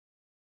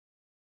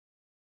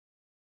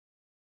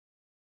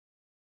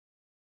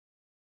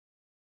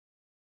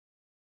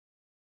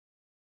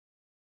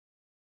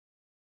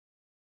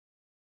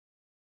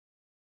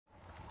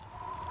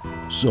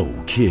So,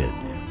 kid,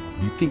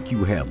 you think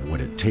you have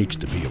what it takes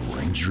to be a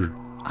ranger?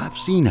 I've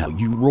seen how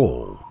you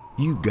roll.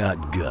 You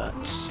got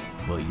guts,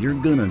 but you're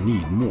gonna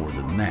need more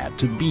than that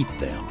to beat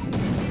them.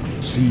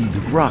 See, the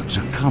Groks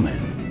are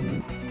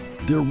coming.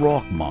 They're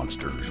rock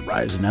monsters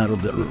rising out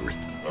of the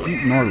earth,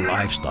 eating our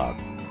livestock.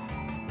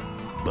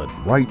 But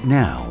right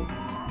now,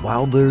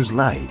 while there's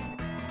light,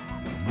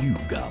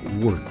 you've got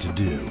work to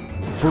do.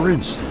 For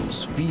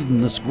instance,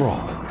 feeding the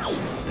Scrogs.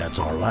 That's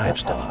our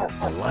livestock,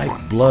 the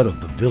lifeblood of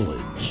the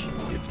village.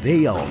 If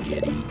they all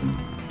get eaten,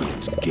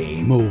 it's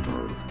game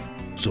over.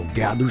 So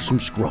gather some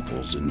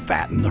scruffles and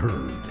fatten the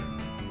herd.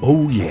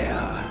 Oh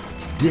yeah,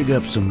 dig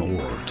up some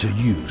ore to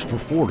use for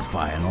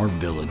fortifying our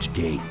village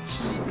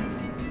gates.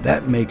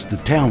 That makes the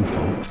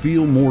townfolk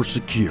feel more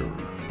secure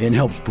and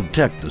helps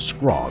protect the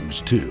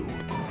Scrogs too.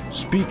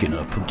 Speaking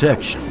of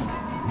protection,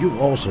 you'll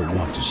also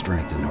want to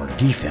strengthen our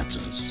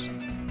defenses.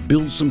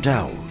 Build some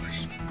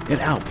towers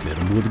and outfit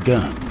them with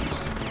guns.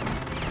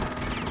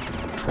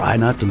 Try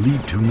not to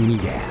leave too many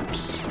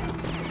gaps.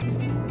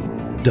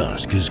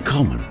 Dusk is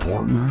coming,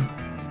 partner.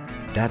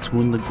 That's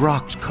when the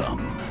Groks come.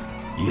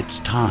 It's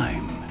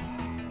time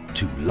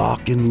to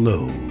lock and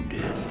load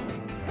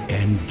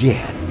and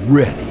get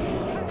ready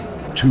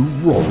to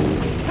roll.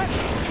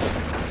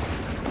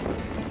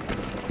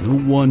 No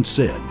one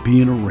said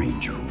being a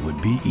ranger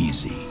would be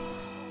easy.